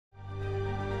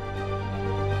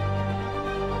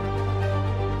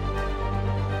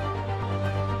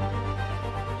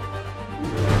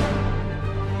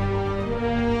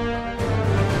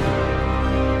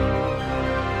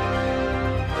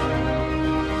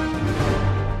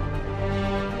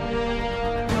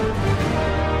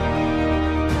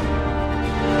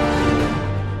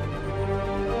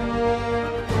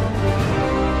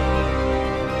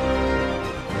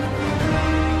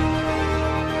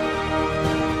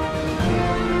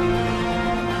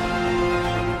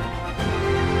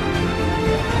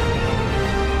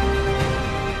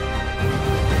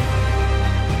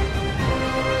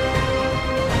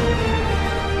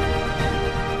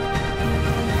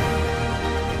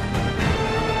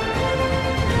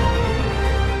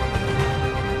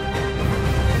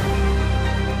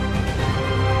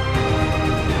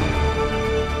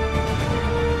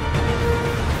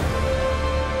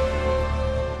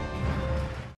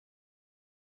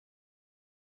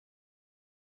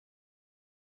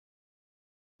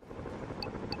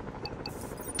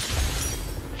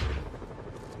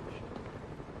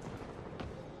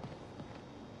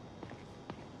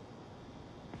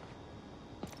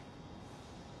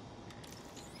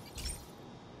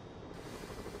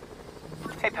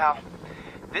pal.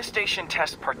 This station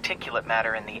tests particulate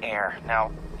matter in the air.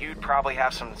 Now, you'd probably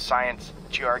have some science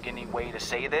jargony way to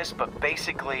say this, but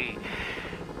basically,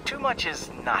 too much is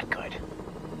not good.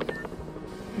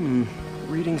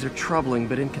 Readings are troubling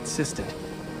but inconsistent.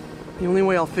 The only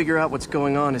way I'll figure out what's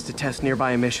going on is to test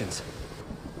nearby emissions.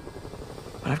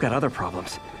 But I've got other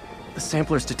problems. The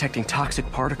sampler's detecting toxic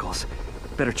particles.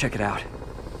 Better check it out.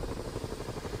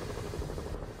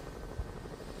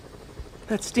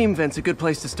 That steam vent's a good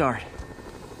place to start.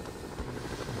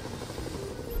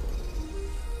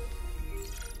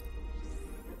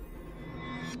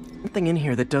 Something in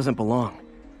here that doesn't belong.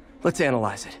 Let's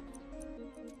analyze it.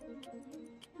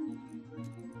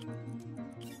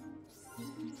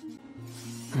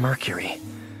 Mercury.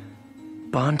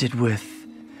 Bonded with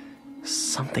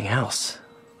something else.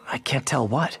 I can't tell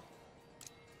what.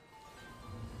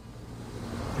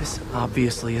 This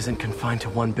obviously isn't confined to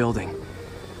one building.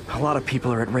 A lot of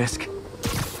people are at risk.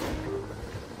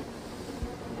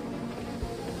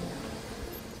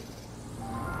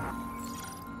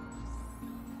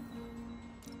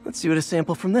 Let's see what a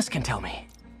sample from this can tell me.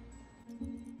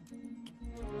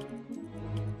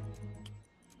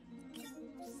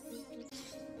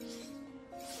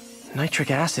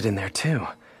 Nitric acid in there too,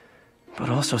 but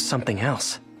also something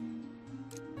else.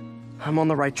 I'm on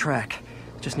the right track.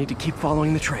 Just need to keep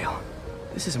following the trail.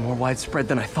 This is more widespread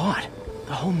than I thought.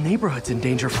 The whole neighborhood's in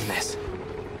danger from this.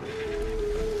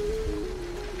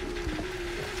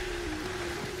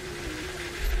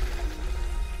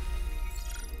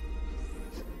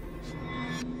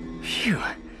 Phew,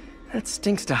 that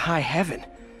stinks to high heaven.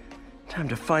 Time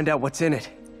to find out what's in it.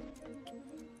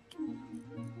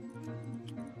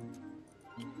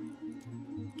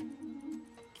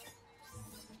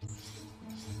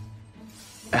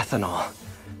 Ethanol.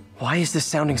 Why is this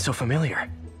sounding so familiar?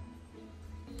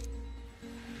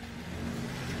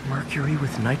 Mercury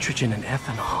with nitrogen and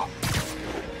ethanol.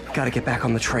 Gotta get back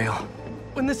on the trail.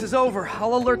 When this is over,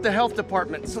 I'll alert the health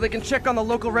department so they can check on the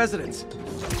local residents.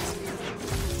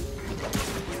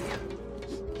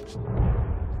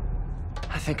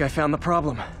 I think I found the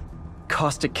problem.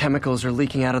 Caustic chemicals are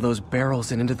leaking out of those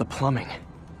barrels and into the plumbing.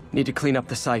 Need to clean up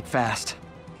the site fast.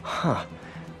 Huh.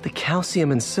 The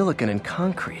calcium and silicon in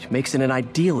concrete makes it an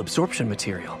ideal absorption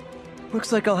material.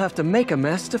 Looks like I'll have to make a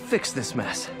mess to fix this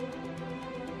mess.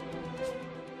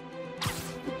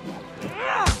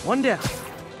 One down.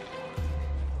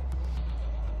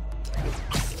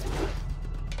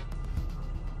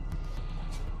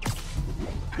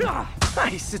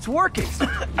 Nice, it's working.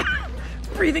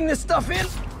 Breathing this stuff in,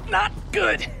 not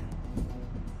good.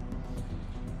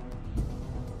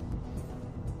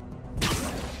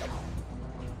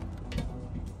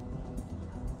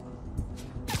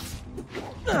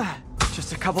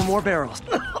 Just a couple more barrels.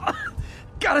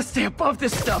 Gotta stay above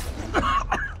this stuff.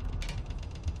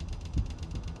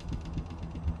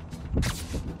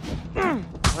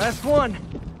 Last one.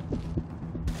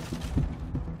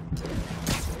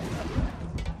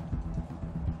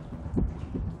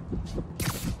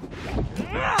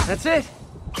 That's it.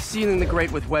 Sealing the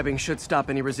grate with webbing should stop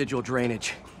any residual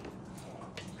drainage.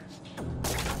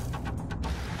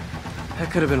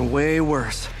 That could have been way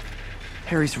worse.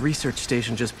 Harry's research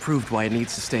station just proved why it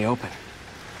needs to stay open.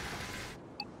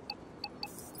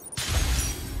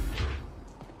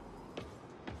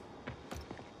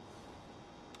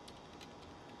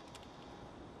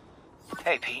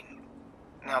 Hey, Pete.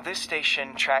 Now, this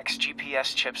station tracks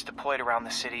GPS chips deployed around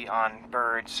the city on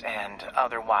birds and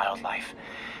other wildlife.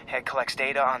 It collects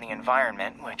data on the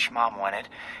environment, which Mom wanted,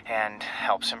 and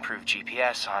helps improve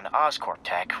GPS on Oscorp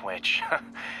tech, which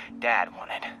Dad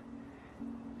wanted.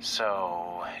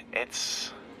 So,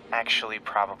 it's actually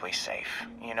probably safe.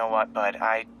 You know what, bud?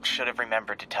 I should have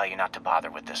remembered to tell you not to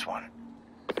bother with this one.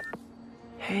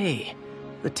 Hey,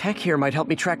 the tech here might help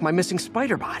me track my missing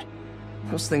spider bot.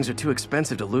 Those things are too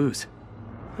expensive to lose.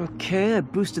 Okay, I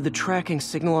boosted the tracking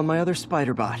signal on my other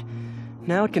spider bot.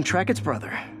 Now it can track its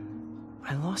brother.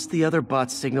 I lost the other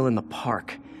bot's signal in the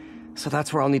park, so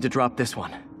that's where I'll need to drop this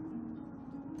one.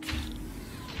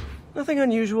 Nothing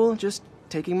unusual, just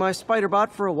taking my spider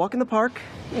bot for a walk in the park.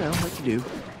 You know, like you do.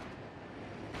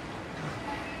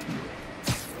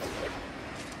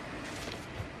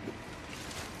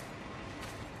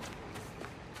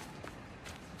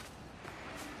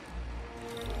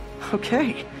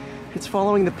 Okay, it's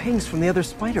following the pings from the other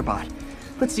spider bot.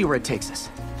 Let's see where it takes us.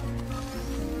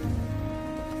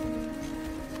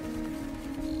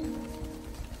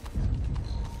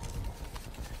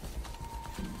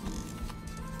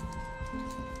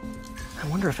 I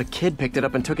wonder if a kid picked it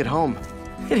up and took it home.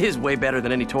 It is way better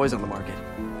than any toys on the market.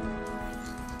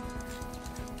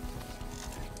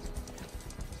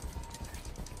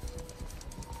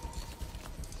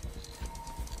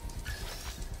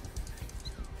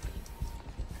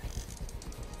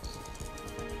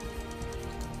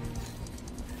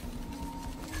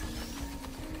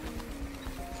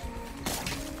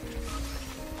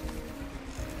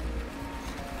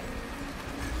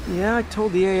 Yeah, I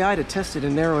told the AI to test it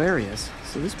in narrow areas,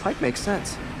 so this pipe makes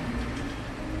sense.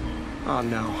 Oh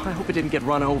no, I hope it didn't get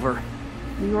run over.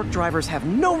 New York drivers have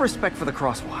no respect for the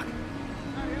crosswalk.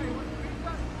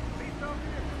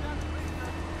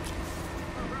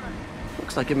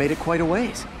 Looks like it made it quite a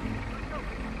ways.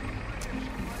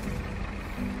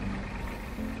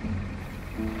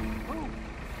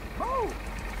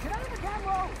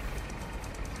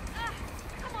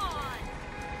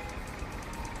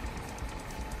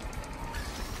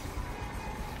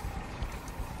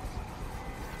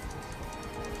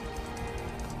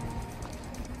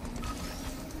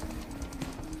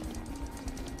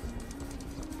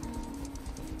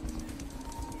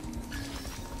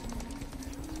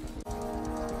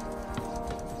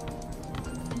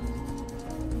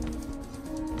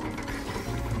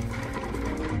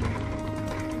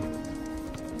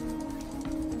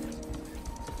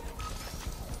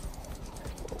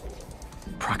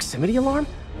 Proximity alarm?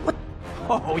 What?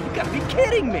 Oh, you gotta be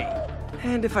kidding me!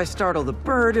 And if I startle the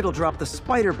bird, it'll drop the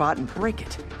spider bot and break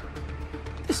it.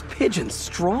 This pigeon's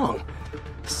strong.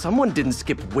 Someone didn't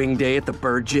skip wing day at the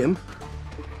bird gym.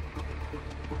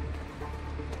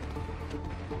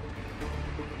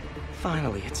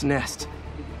 Finally, its nest.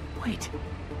 Wait,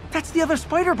 that's the other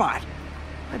spider bot!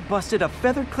 I busted a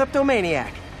feathered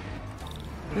kleptomaniac.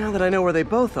 Now that I know where they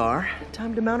both are,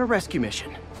 time to mount a rescue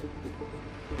mission.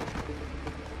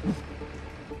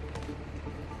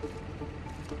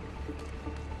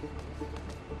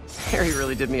 Harry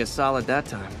really did me a solid that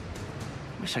time.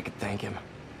 Wish I could thank him.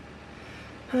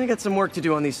 I got some work to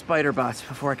do on these spider bots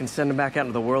before I can send them back out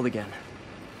into the world again.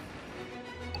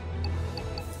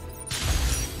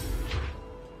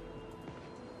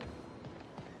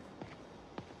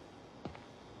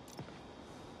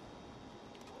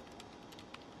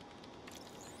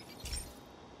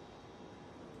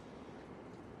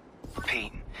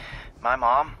 Pete, my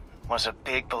mom was a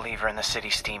big believer in the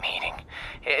city's steam heating.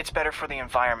 It's better for the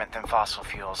environment than fossil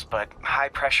fuels, but high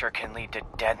pressure can lead to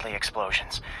deadly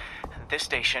explosions. This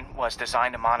station was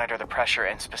designed to monitor the pressure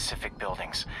in specific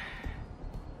buildings.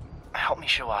 Help me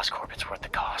show Oscorp it's worth the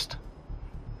cost.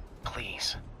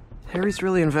 Please. Harry's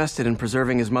really invested in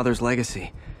preserving his mother's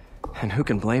legacy. And who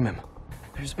can blame him?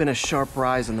 There's been a sharp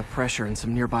rise in the pressure in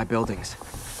some nearby buildings.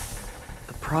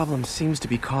 The problem seems to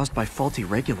be caused by faulty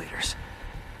regulators.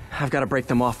 I've got to break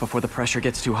them off before the pressure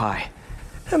gets too high.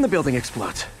 And the building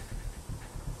explodes.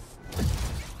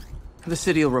 The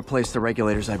city will replace the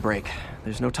regulators I break.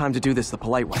 There's no time to do this the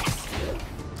polite way.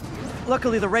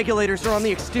 Luckily, the regulators are on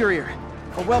the exterior.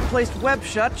 A well-placed web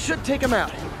shot should take them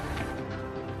out.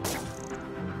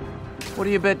 What do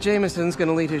you bet Jameson's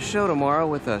gonna lead his show tomorrow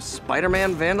with a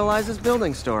Spider-Man vandalizes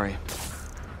building story?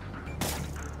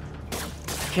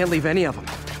 Can't leave any of them.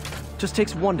 Just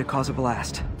takes one to cause a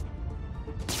blast.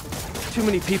 Too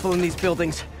many people in these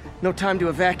buildings. No time to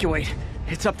evacuate.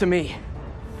 It's up to me.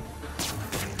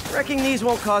 Wrecking these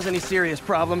won't cause any serious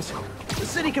problems. The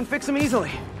city can fix them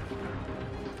easily.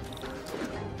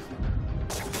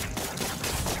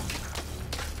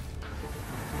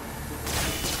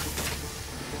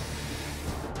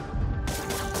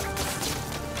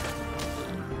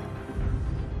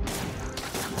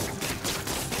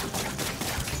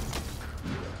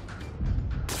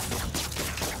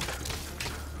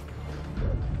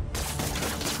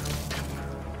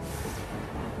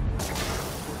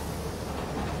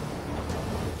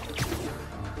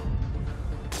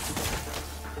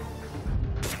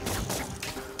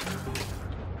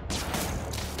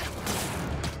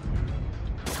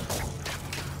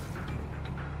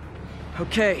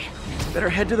 Okay, better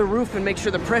head to the roof and make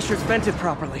sure the pressure's vented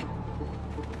properly.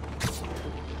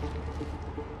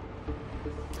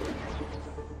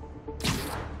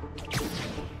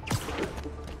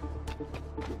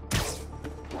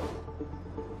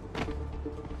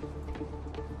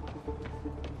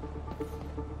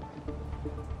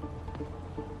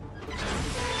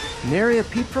 Nary a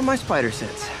peep from my spider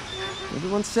sense.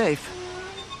 Everyone's safe.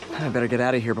 I better get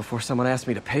out of here before someone asks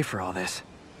me to pay for all this.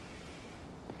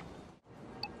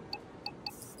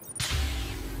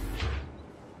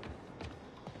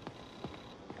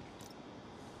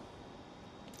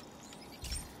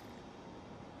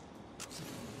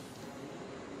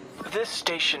 This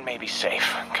station may be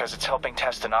safe, because it's helping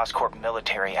test an Oscorp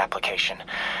military application,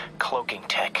 cloaking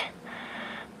tech.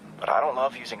 But I don't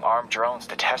love using armed drones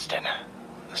to test it.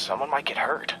 Someone might get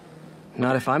hurt.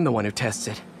 Not if I'm the one who tests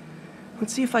it.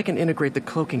 Let's see if I can integrate the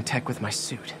cloaking tech with my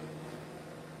suit.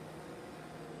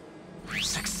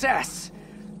 Success!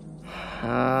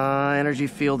 Energy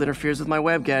field interferes with my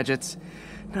web gadgets.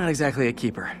 Not exactly a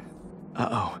keeper.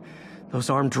 Uh-oh. Those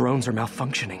armed drones are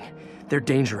malfunctioning. They're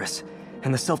dangerous.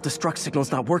 and the self-destruct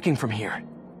signal's not working from here.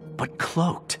 But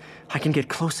cloaked, I can get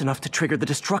close enough to trigger the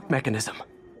destruct mechanism.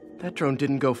 That drone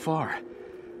didn't go far.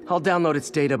 I'll download its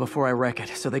data before I wreck it,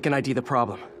 so they can ID the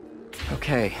problem.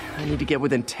 Okay, I need to get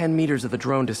within 10 meters of the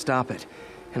drone to stop it,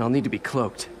 and I'll need to be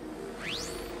cloaked.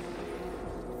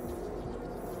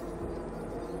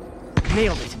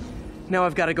 Nailed it! Now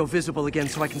I've got to go visible again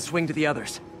so I can swing to the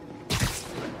others.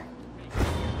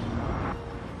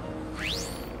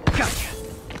 Gotcha!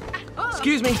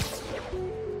 Excuse me!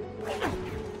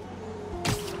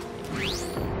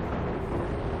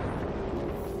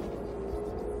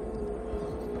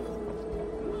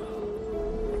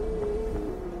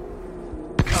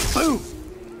 Kaboom!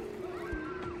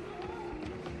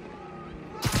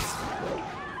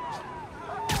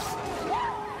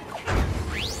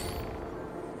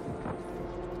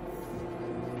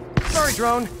 Sorry,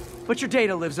 drone, but your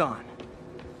data lives on.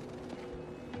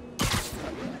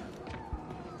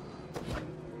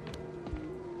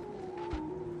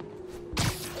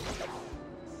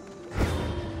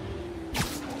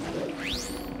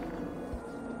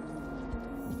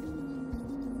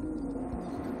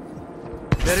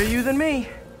 Better you than me.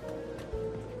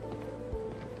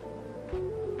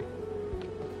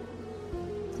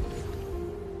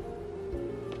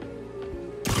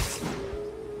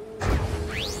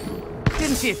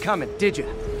 Didn't see it coming, did you?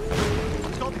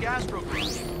 It's called the gastro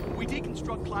program. We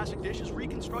deconstruct classic dishes,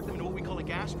 reconstruct them into what we call a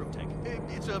gastro tank.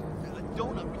 It's a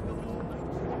donut.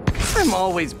 I'm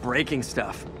always breaking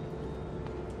stuff.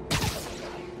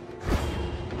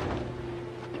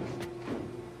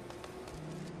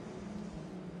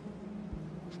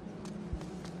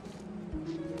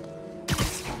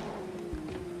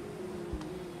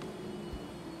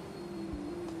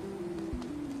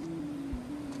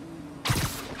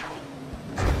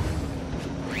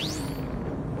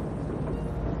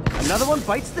 Another one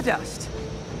bites the dust.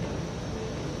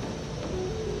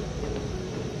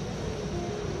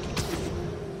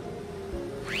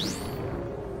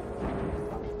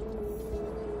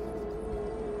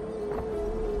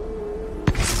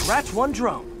 Scratch one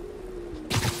drone.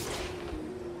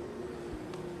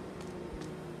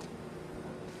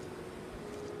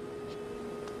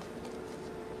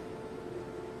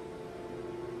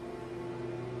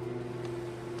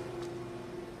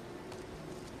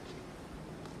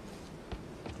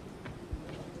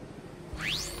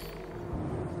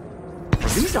 Are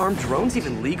these armed drones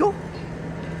even legal?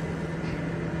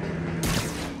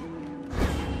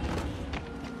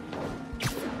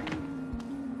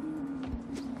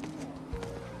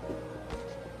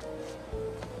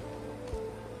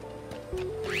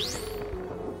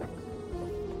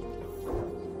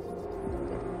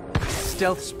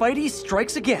 Stealth Spidey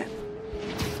strikes again.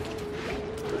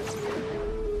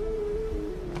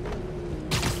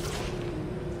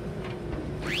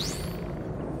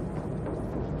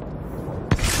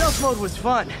 Stealth mode was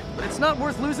fun, but it's not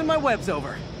worth losing my webs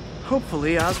over.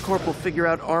 Hopefully, Oscorp will figure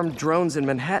out armed drones in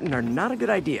Manhattan are not a good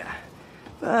idea.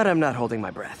 But I'm not holding my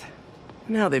breath.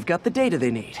 Now they've got the data they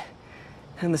need.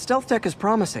 And the stealth tech is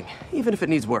promising, even if it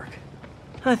needs work.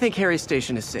 I think Harry's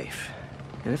station is safe.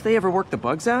 And if they ever work the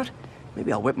bugs out,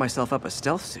 maybe I'll whip myself up a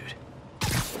stealth suit.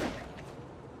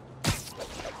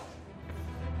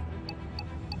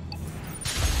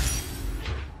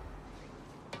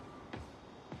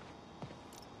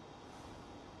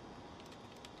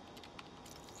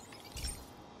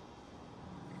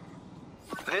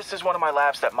 This is one of my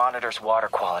labs that monitors water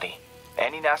quality.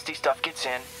 Any nasty stuff gets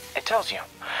in, it tells you.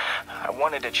 I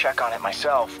wanted to check on it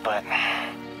myself, but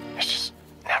there's just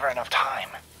never enough time.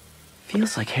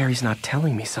 Feels like Harry's not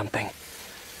telling me something.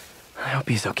 I hope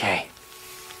he's okay.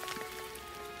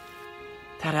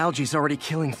 That algae's already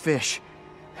killing fish.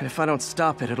 And if I don't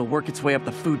stop it, it'll work its way up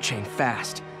the food chain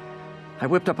fast. I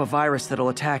whipped up a virus that'll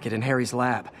attack it in Harry's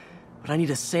lab. But I need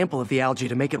a sample of the algae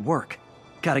to make it work.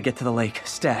 Gotta get to the lake,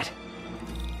 stat.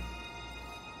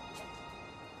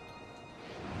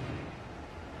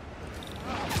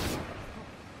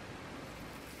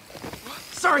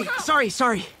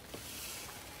 Sorry.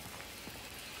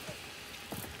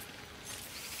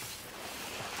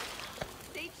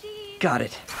 Got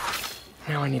it.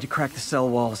 Now I need to crack the cell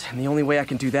walls, and the only way I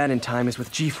can do that in time is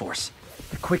with G-Force.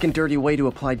 The quick and dirty way to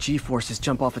apply G-Force is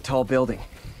jump off a tall building,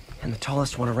 and the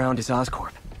tallest one around is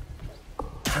Oscorp.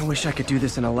 I wish I could do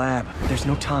this in a lab, but there's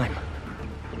no time.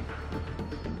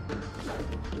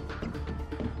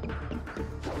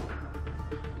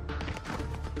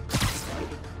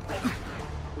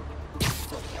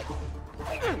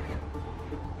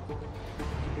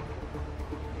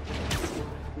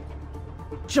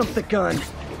 Jump the gun.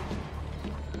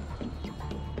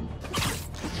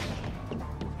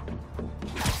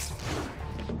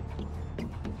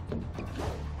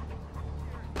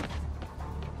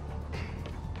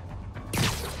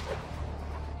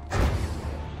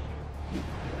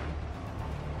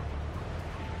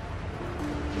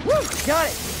 Got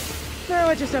it! Now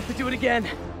I just have to do it again.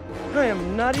 I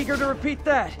am not eager to repeat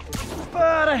that,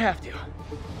 but I have to.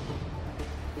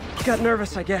 Got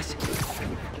nervous, I guess.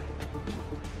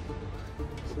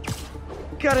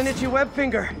 Got an itchy web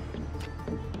finger.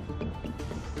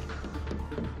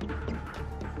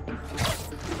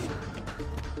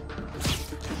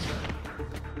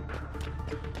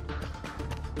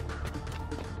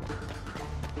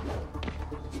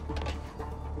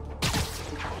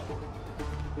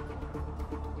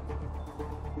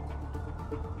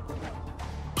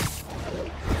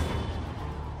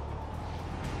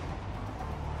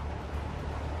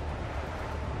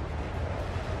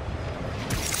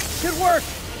 Good work!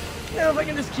 Now if I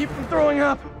can just keep from throwing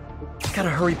up.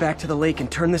 Gotta hurry back to the lake and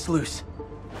turn this loose.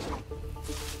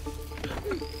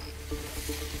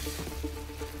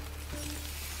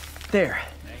 There.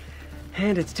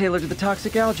 And it's tailored to the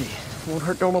toxic algae. Won't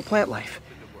hurt normal plant life.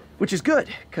 Which is good,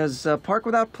 because a park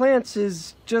without plants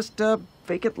is just a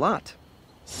vacant lot.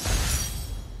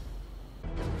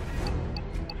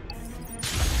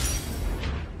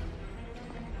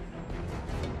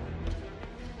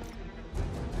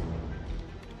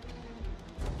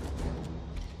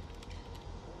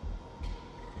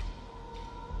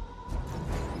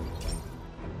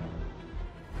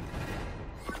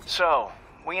 So,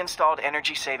 we installed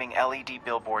energy-saving LED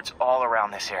billboards all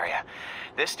around this area.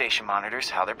 This station monitors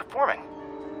how they're performing.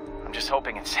 I'm just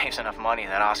hoping it saves enough money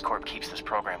that Oscorp keeps this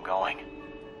program going.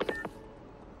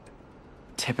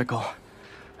 Typical.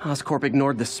 Oscorp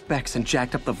ignored the specs and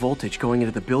jacked up the voltage going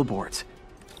into the billboards.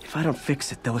 If I don't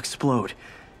fix it, they'll explode.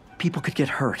 People could get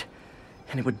hurt.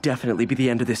 And it would definitely be the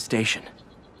end of this station.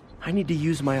 I need to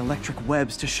use my electric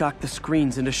webs to shock the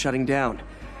screens into shutting down.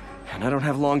 And I don't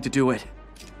have long to do it.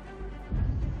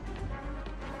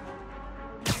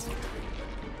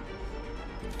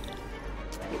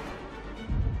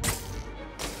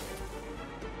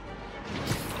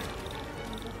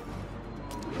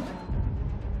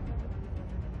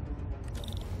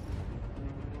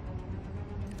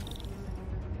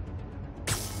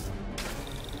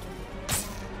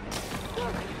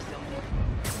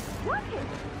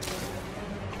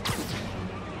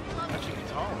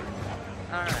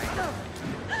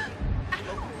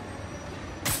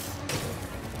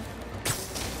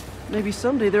 Maybe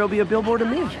someday there'll be a billboard of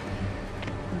me.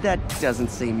 That doesn't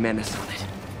say menace on it.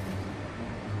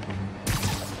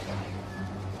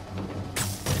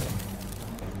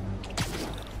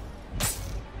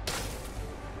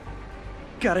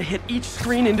 Gotta hit each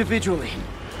screen individually.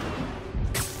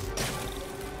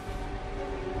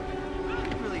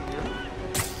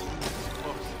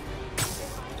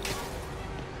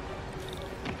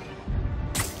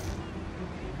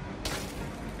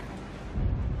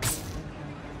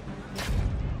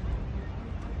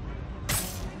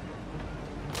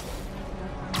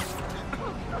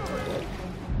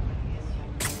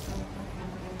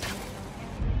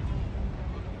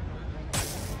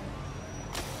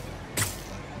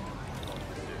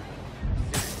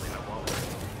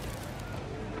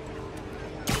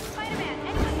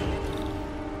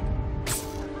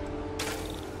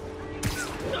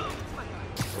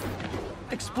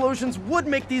 Explosions would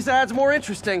make these ads more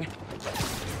interesting.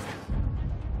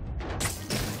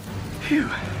 Phew.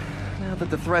 Now that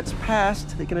the threat's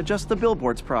passed, they can adjust the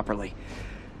billboards properly.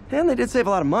 And they did save a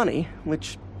lot of money,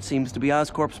 which seems to be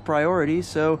Oscorp's priority,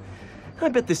 so I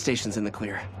bet this station's in the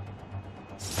clear.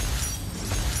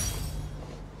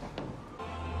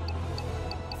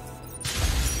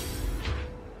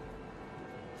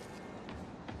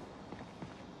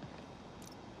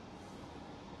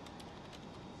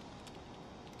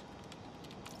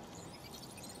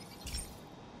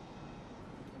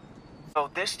 So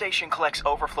this station collects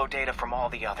overflow data from all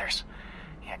the others.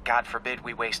 Yeah, God forbid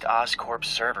we waste Oscorp's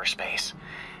server space.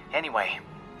 Anyway,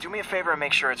 do me a favor and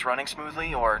make sure it's running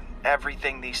smoothly, or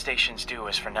everything these stations do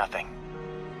is for nothing.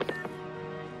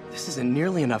 This isn't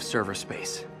nearly enough server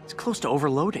space. It's close to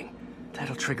overloading.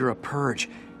 That'll trigger a purge,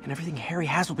 and everything Harry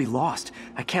has will be lost.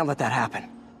 I can't let that happen.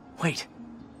 Wait.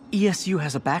 ESU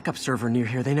has a backup server near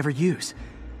here they never use.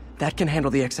 That can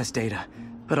handle the excess data.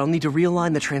 But I'll need to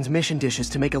realign the transmission dishes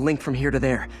to make a link from here to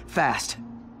there, fast.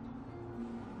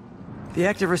 The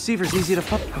active receiver's easy to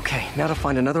Okay, now to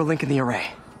find another link in the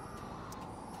array.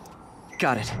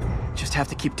 Got it. Just have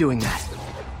to keep doing that.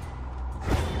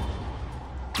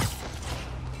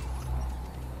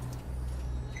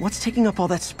 What's taking up all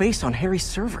that space on Harry's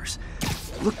servers?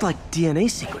 Looked like DNA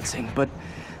sequencing, but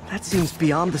that seems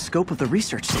beyond the scope of the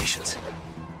research stations.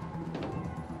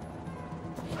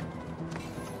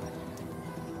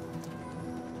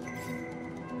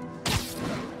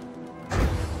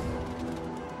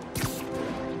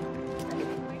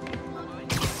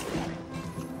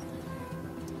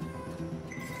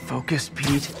 Focus,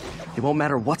 Pete. It won't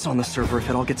matter what's on the server if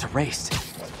it all gets erased.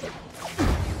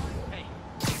 Hey,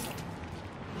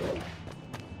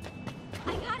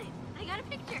 I got it. I got a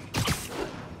picture.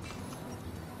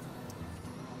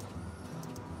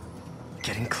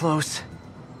 Getting close.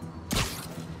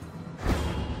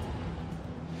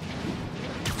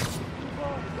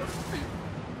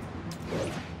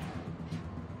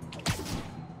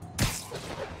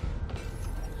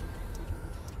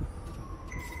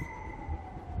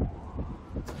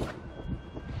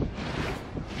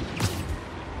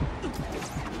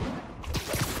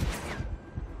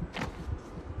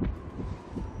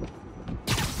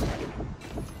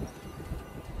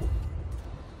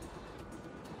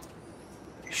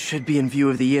 Should be in view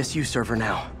of the ESU server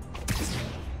now.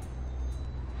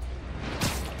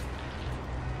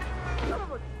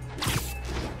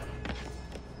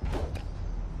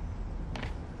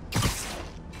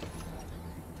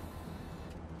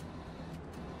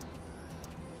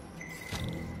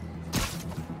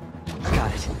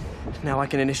 Got it. Now I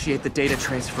can initiate the data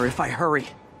transfer if I hurry.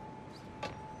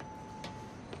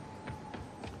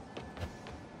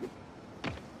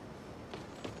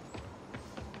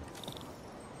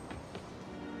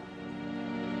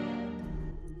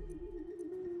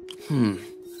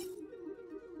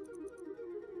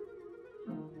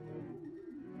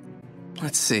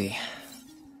 Let's see.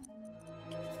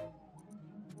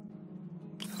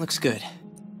 Looks good.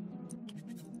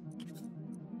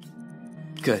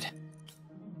 Good.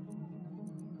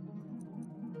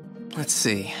 Let's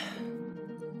see.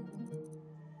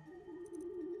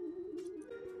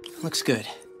 Looks good.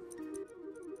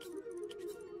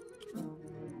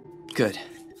 Good.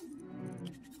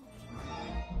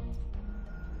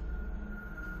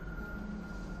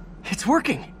 It's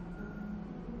working!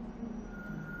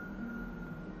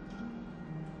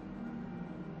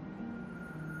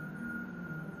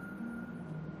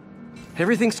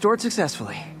 Everything's stored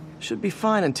successfully. Should be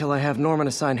fine until I have Norman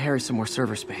assign Harry some more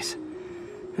server space.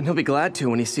 And he'll be glad to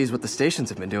when he sees what the stations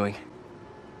have been doing.